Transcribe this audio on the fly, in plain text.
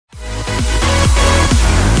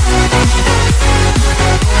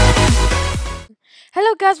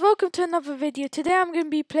guys, welcome to another video. Today I'm going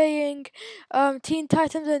to be playing Teen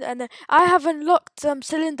Titans and I have unlocked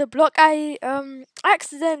Cylinder Block. I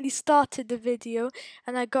accidentally started the video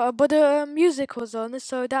and but the music was on,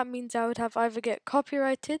 so that means I would have either get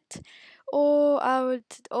copyrighted or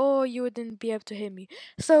you wouldn't be able to hear me.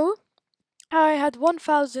 So I had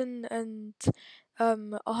 1,000 and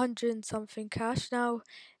 100 and something cash now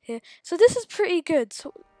here. So this is pretty good.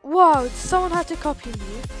 So, wow, someone had to copy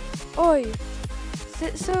me. Oi.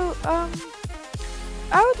 So,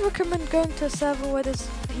 I would recommend going to a server where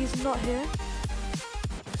he's not here,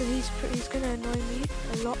 because he's gonna annoy me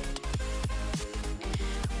a lot.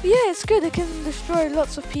 But yeah, it's good. It can destroy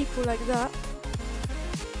lots of people like that.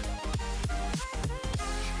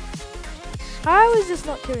 How is this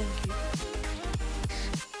not killing you?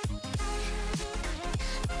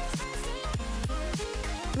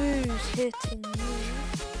 Who's hitting me?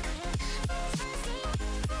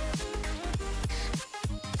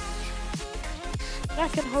 I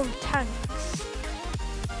can hold tanks.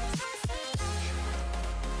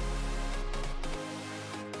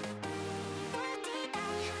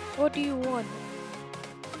 What do you want?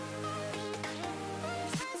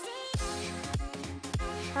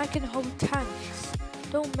 I can hold tanks.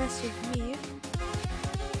 Don't mess with me.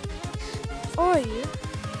 Oi!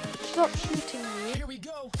 Stop shooting me. Here we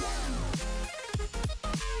go.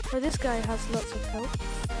 Oh, this guy has lots of health.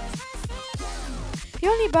 The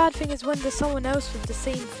only bad thing is when there's someone else with the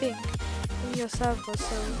same thing in your server,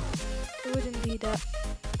 so it wouldn't be that.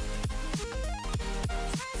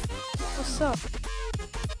 What's up?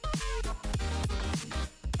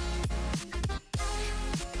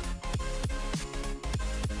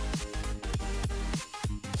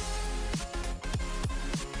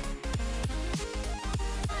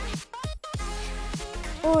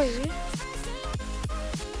 Oi,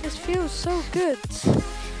 this feels so good.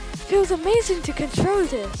 Feels amazing to control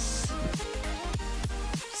this.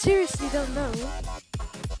 Seriously don't know.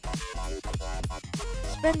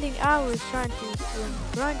 Spending hours trying to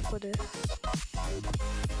grind for this.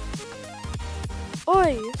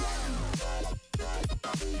 Oi!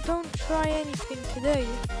 Don't try anything today.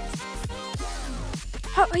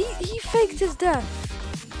 How he faked his death.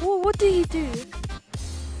 What did he do?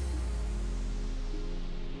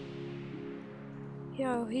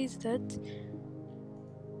 Yo, he's dead.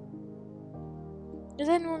 Is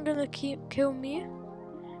anyone gonna kill me?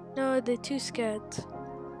 No, they're too scared.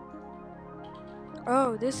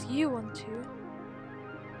 Oh, this you want to.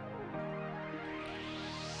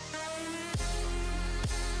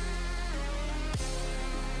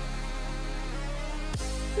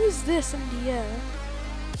 Who's this in the air?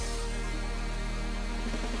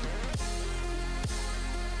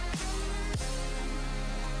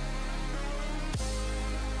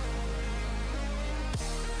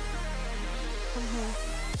 Come here.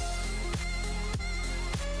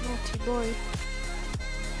 Naughty boy.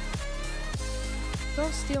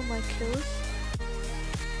 Don't steal my kills.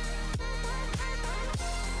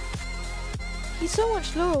 He's so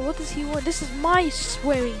much lower. What does he want? This is my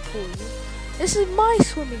swimming pool. This is my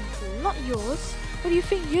swimming pool, not yours. What do you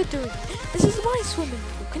think you're doing? This is my swimming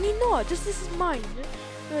pool. Can you not? This is mine.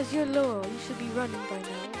 Whereas you're lower. You should be running by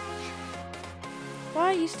now. Why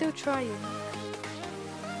are you still trying?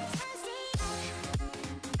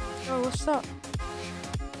 Oh, what's up?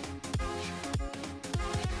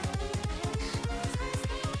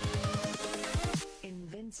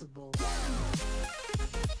 Invincible.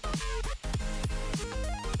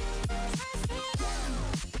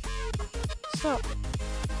 Stop.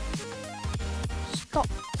 Stop.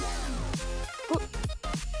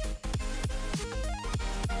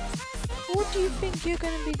 What do you think you're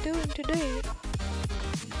gonna be doing today?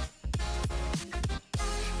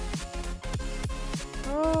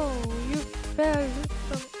 Oh, you fell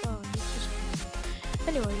from. Oh, you just.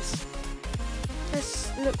 Anyways,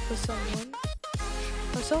 let's look for someone.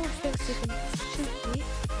 Oh, someone thinks they can shoot me.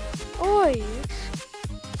 Oi!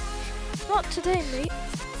 Not today, mate.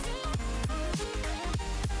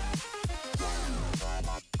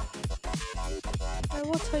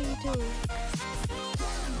 What are you doing?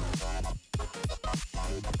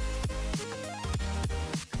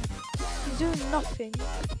 He's doing nothing.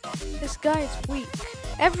 This guy is weak.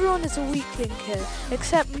 Everyone is a weakling here,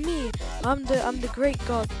 except me. I'm the great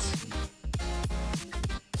god.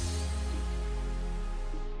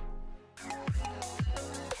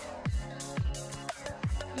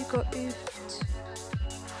 You got oofed.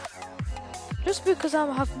 Just because I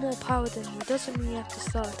have more power than you doesn't mean you have to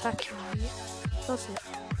start attacking me, does it?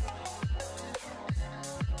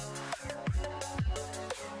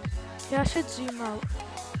 Yeah, I should zoom out.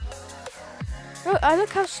 Oh, I look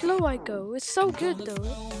how slow I go. It's so good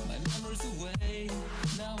though.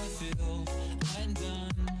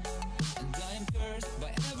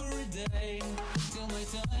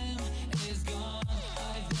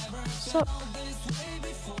 Stop.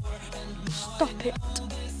 Stop it.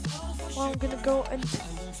 Well, I'm gonna go and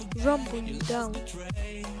rumble you down.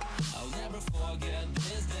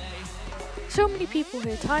 So many people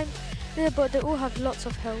here. Time, yeah, but they all have lots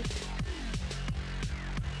of health.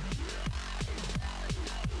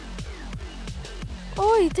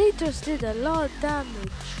 Oh, they just did a lot of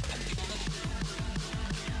damage.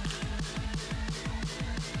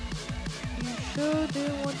 You sure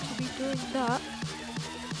didn't want to be doing that.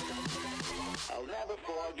 I'll never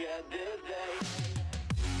forget this day.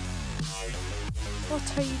 What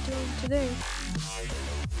are you doing today?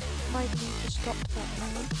 Might need to stop that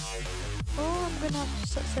now. Oh, I'm gonna have to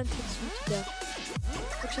sentence you to death.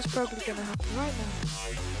 Which is probably gonna happen right now.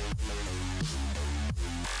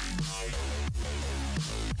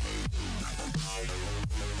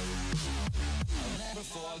 I'll never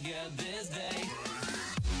forget this day.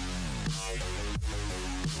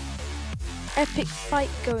 Epic fight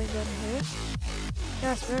going on here.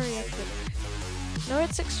 That's very epic. No,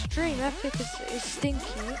 it's extreme. Epic is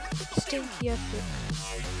stinky. Stinky epic.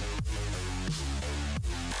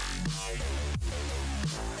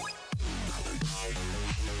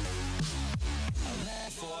 I'll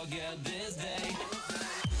never forget this day.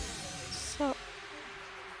 So,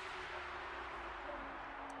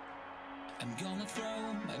 I'm gonna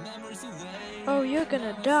throw my memories away. oh, you're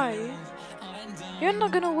gonna die. You're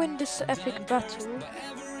not gonna win this epic battle.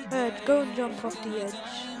 Go and jump off the edge.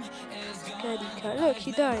 Scaredy cat. Look,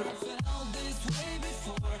 he died.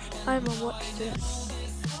 I'ma watch this.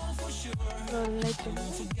 The legend.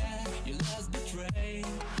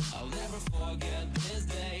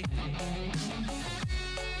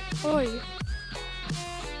 Oi.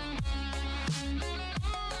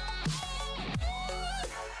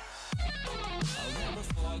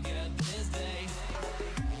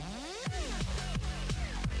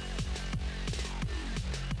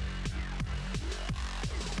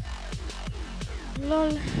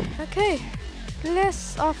 Lol. Okay.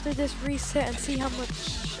 Let's after this reset and see how much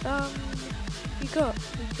we got.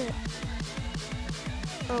 Okay.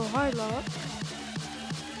 Oh, hi Lark.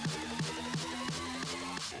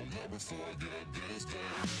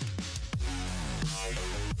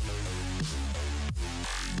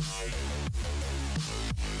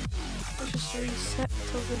 Let's just reset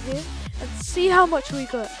over here and see how much we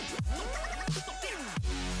got.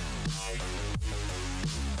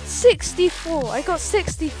 64! I got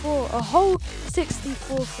 64! A whole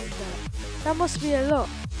 64 from that. That must be a lot.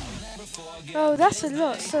 Oh, that's a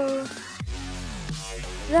lot, so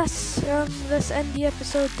let's end the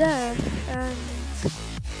episode there and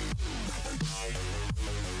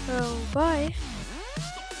oh, bye.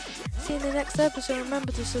 See you in the next episode.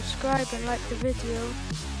 Remember to subscribe and like the video,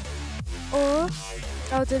 or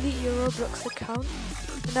I'll delete your Roblox account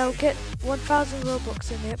and I'll get 1000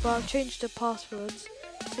 Robux in it, but I'll change the passwords.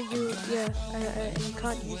 So you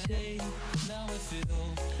can't use it.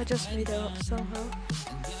 I just made it up somehow.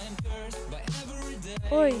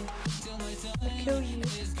 Oi! I'll kill you.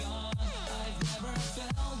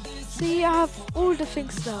 See, I have all the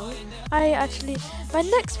things now. My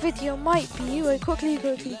next video might be, wait, quickly,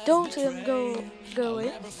 don't go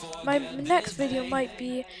away. My next video might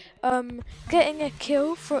be, getting a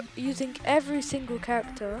kill for using every single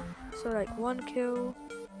character. So like 1 kill.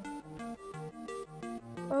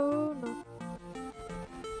 Oh no.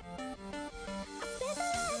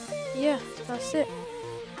 Yeah, that's it.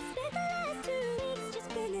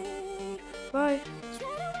 Bye.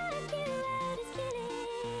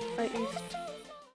 I oofed.